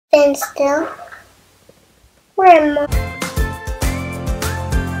Stand still. Where am I?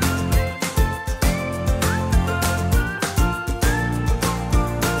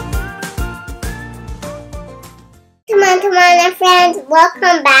 Come on, friends.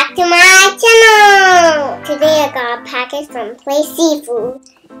 Welcome back to my channel. Today I got a package from Playshifu.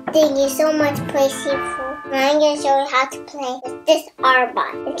 Thank you so much, Playshifu. Now I'm going to show you how to play with this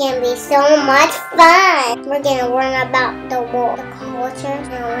Arbot. It's going to be so much fun. We're going to learn about the world, the culture, and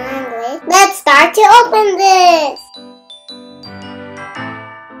the language. Let's start to open this.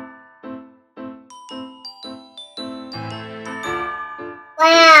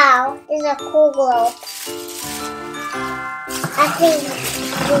 Wow, this is a cool globe. I think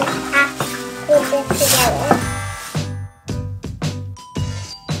we have to put this together.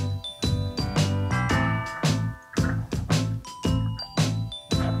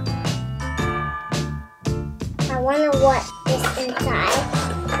 I wonder what is inside.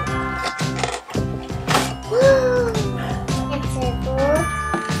 It's a book.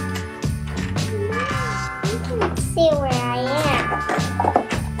 Let's see where I am.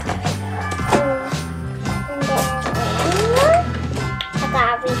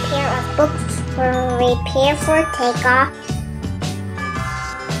 Repair of books for repair for takeoff.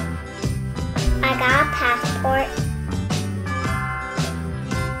 I got a passport.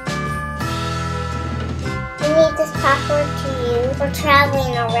 You need this passport to use for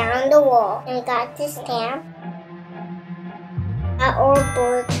traveling around the world. And I got this stamp. I got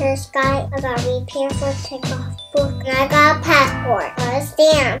Orboot guy. I got repair for takeoff book. And I got a passport. Got a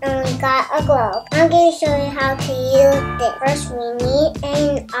stamp. And we got a globe. I'm going to show you how to use this. First we need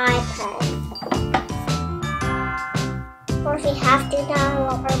an iPad. First we have to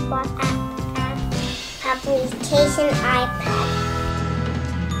download our application iPad.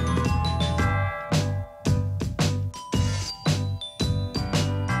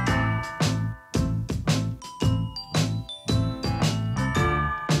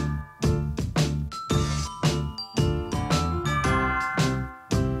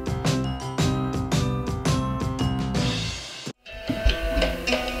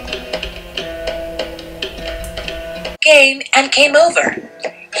 Game and came over.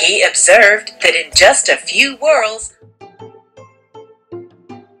 He observed that in just a few whirls,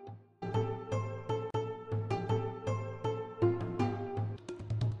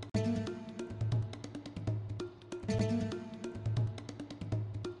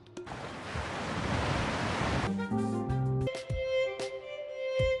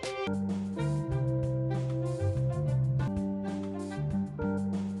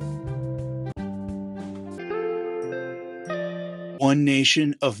 One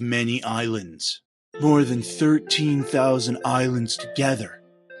nation of many islands. More than 13,000 islands together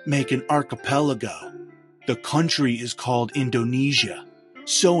make an archipelago. The country is called Indonesia.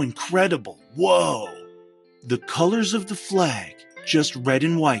 So incredible. Whoa! The colors of the flag, just red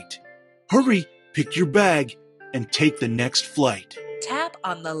and white. Hurry, pick your bag, and take the next flight. tap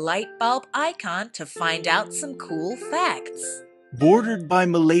on the light bulb icon to find out some cool facts. Bordered by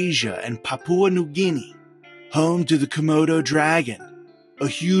Malaysia and Papua New Guinea. Home to the Komodo dragon, a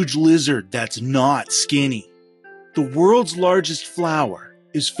huge lizard that's not skinny. The world's largest flower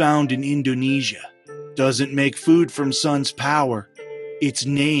is found in Indonesia. Doesn't make food from sun's power. Its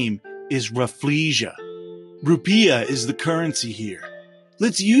name is Rafflesia. Rupiah is the currency here.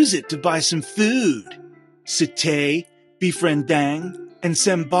 Let's use it to buy some food. Satay, beef rendang, and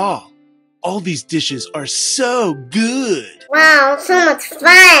sambal. All these dishes are so good. Wow, so much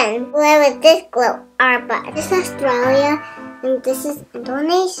fun! Play with this globe Arbot. This is Australia and this is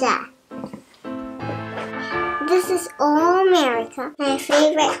Indonesia. This is all America. My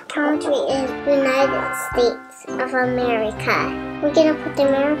favorite country is United States of America. We're gonna put the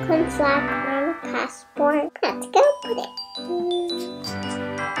American flag on the passport. Let's go put it.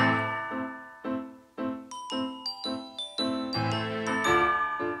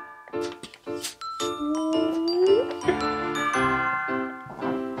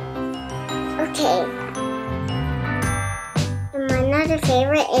 Okay. And my another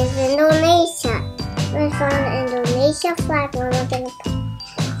favorite is Indonesia. I found the Indonesia flag and we're gonna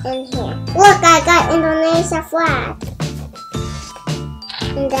put in here. Look, I got Indonesia flag.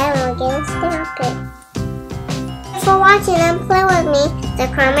 And then we're gonna stamp it. Thanks for watching and play with me.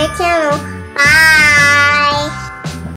 Subscribe my channel. Bye!